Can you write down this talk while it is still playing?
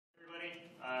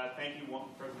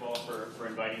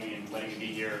letting me be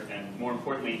here, and more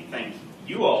importantly, thank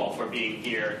you all for being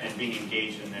here and being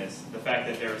engaged in this. The fact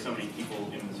that there are so many people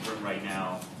in this room right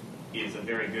now is a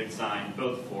very good sign,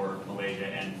 both for Malaysia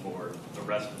and for the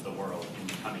rest of the world in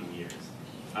the coming years.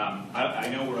 I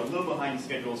know we're a little behind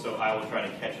schedule, so I will try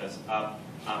to catch us up.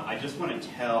 I just want to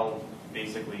tell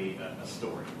basically a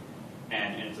story,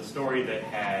 and it's a story that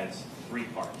has three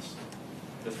parts.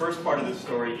 The first part of the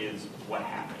story is what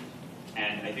happened,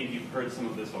 and I think you've heard some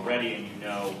of this already, and you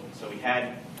know. So we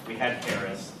had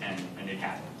Paris, and it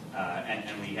happened,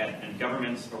 and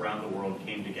governments around the world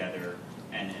came together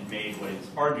and made what is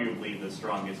arguably the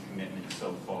strongest commitment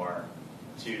so far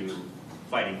to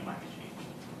fighting climate change.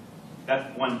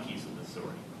 That's one piece of the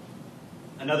story.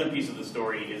 Another piece of the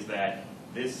story is that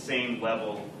this same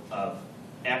level of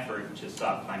effort to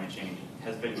stop climate change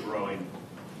has been growing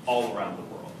all around the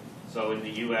world. So in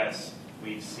the US,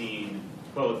 we've seen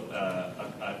both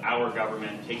our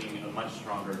government taking a much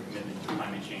stronger commitment to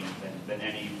climate change than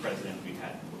any president we've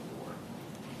had before.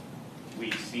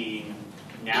 We've seen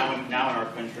now in our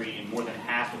country, in more than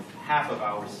half of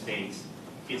our states,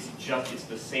 it's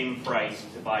the same price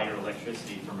to buy your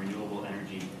electricity from renewable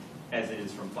energy as it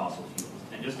is from fossil fuels.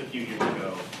 And just a few years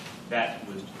ago, that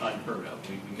was unheard of.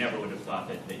 We never would have thought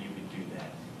that you could do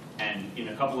that. And in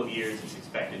a couple of years, it's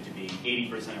expected to be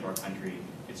 80% of our country.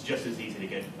 It's just as easy to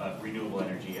get renewable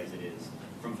energy as it is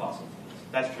from fossil fuels.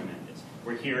 That's tremendous.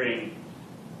 We're hearing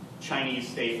Chinese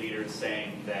state leaders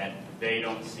saying that they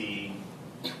don't see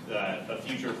a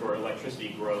future for electricity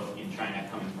growth in China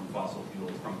coming from fossil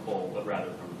fuels, from coal, but rather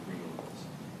from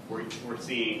renewables. We're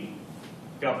seeing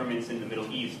governments in the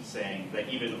Middle East saying that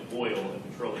even oil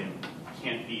and petroleum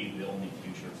can't be the only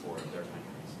future for their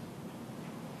countries.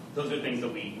 Those are things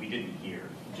that we didn't hear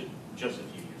just a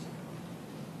few years ago.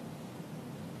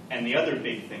 And the other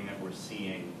big thing that we're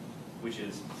seeing, which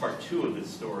is part two of this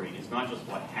story, is not just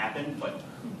what happened, but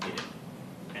who did it.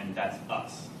 And that's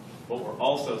us. What we're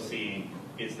also seeing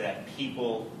is that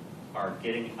people are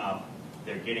getting up,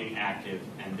 they're getting active,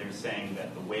 and they're saying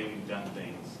that the way we've done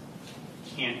things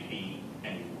can't be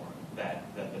anymore.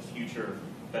 That the future,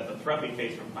 that the threat we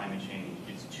face from climate change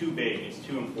is too big, it's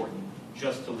too important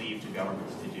just to leave to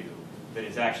governments to do, that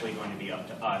it's actually going to be up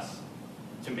to us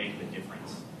to make the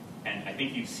difference. And I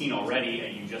think you've seen already,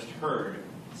 and you just heard,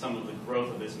 some of the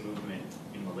growth of this movement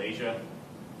in Malaysia.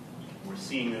 We're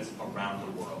seeing this around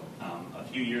the world. A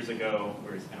few years ago,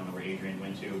 I don't know where Adrian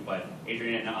went to, but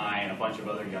Adrian and I and a bunch of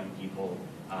other young people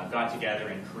got together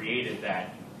and created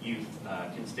that youth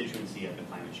constituency at the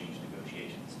climate change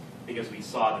negotiations, because we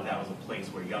saw that that was a place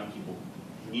where young people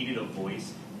needed a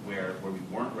voice, where we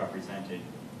weren't represented,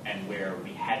 and where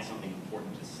we had something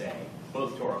important to say,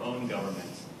 both to our own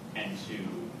governments and to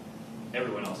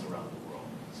everyone else around the world.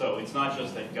 So it's not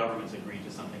just that governments agreed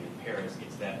to something in Paris,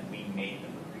 it's that we made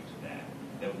them agree to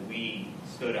that we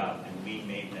stood up and we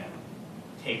made them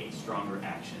take stronger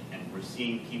action, and we're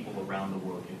seeing people around the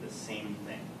world do the same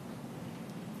thing.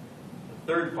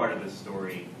 The third part of this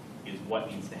story is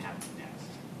what needs to happen next.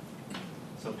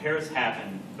 So Paris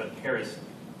happened, but Paris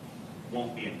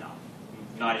won't be enough,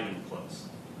 not even close.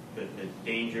 The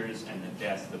dangers and the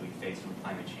deaths that we face from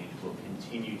climate change will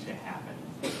continue to happen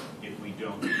if we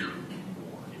don't do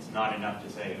more. It's not enough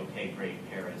to say, okay, great,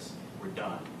 Paris, we're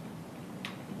done.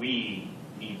 We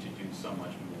need to do so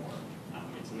much more.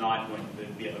 It's not going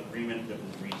to, the agreement that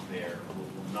was reached there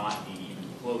will not be even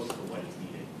close to what is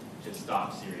needed to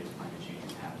stop serious climate change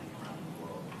from happening around the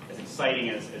world. As exciting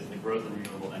as the growth of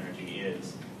renewable energy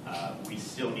is, we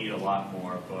still need a lot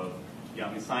more of both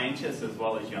young scientists as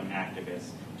well as young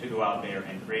activists to go out there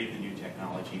and create the new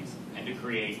technologies and to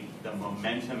create the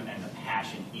momentum and the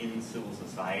passion in civil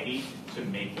society to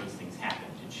make those things happen,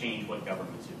 to change what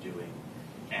governments are doing,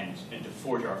 and to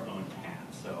forge our own path.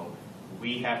 So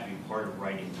we have to be part of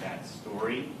writing that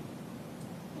story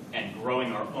and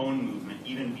growing our own movement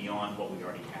even beyond what we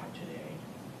already have today.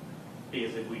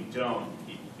 Because if we don't,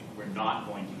 we're not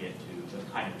going to get to the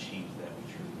kind of change that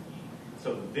we truly need.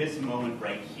 So this moment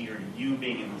right here, you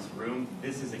being in this room,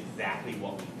 this is exactly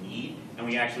what we need, and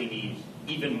we actually need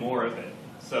even more of it.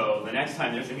 So the next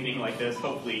time there's a meeting like this,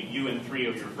 hopefully you and 3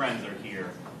 of your friends are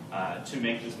here to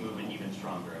make this movement even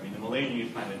stronger. I mean, the Malaysian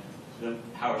Youth Climate, the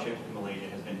power shift in Malaysia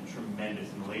has been tremendous.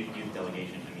 The Malaysian Youth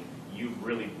Delegation, I mean, you've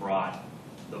really brought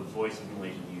the voice of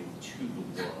Malaysian youth to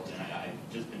the world. And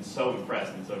I've just been so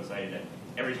impressed and so excited that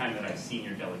every time that I've seen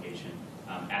your delegation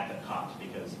at the COPs,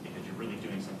 because you're really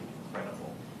doing something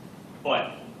incredible.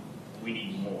 But we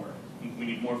need more. We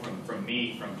need more from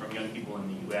me, from young people in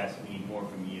the US. We need more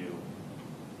from you.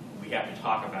 We have to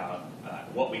talk about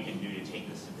what we can do to take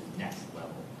this to the next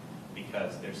level.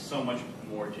 because there's so much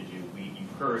more to do.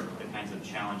 You've heard the kinds of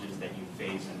challenges that you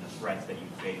face and the threats that you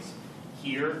face.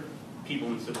 Here, people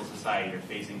in civil society are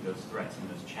facing those threats and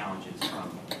those challenges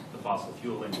from the fossil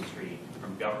fuel industry,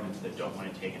 from governments that don't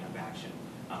want to take enough action.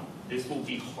 This will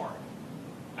be hard.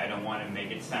 I don't want to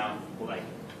make it sound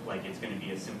like it's going to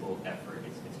be a simple effort.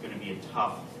 It's going to be a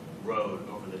tough road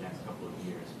over the next couple of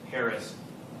years. Paris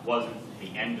wasn't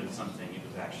the end of something, it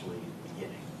was actually the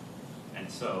beginning. And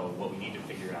so what we need to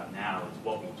figure out now is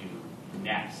what we do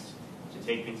next to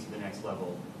take things to the next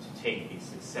level, to take these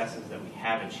successes that we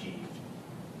have achieved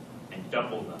and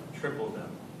double them, triple them,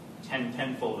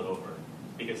 tenfold over,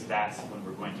 because that's when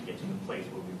we're going to get to the place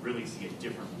where we really see a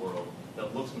different world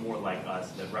that looks more like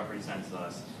us, that represents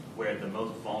us, where the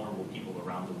most vulnerable people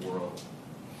around the world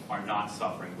are not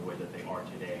suffering the way that they are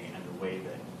today and the way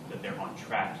that they're on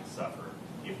track to suffer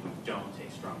if we don't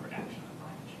take stronger action on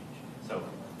climate change. So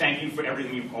thank you for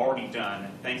everything you've already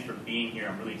done. Thanks for being here.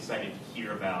 I'm really excited to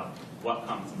hear about what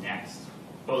comes next,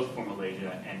 both for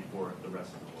Malaysia and for the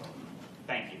rest of the world.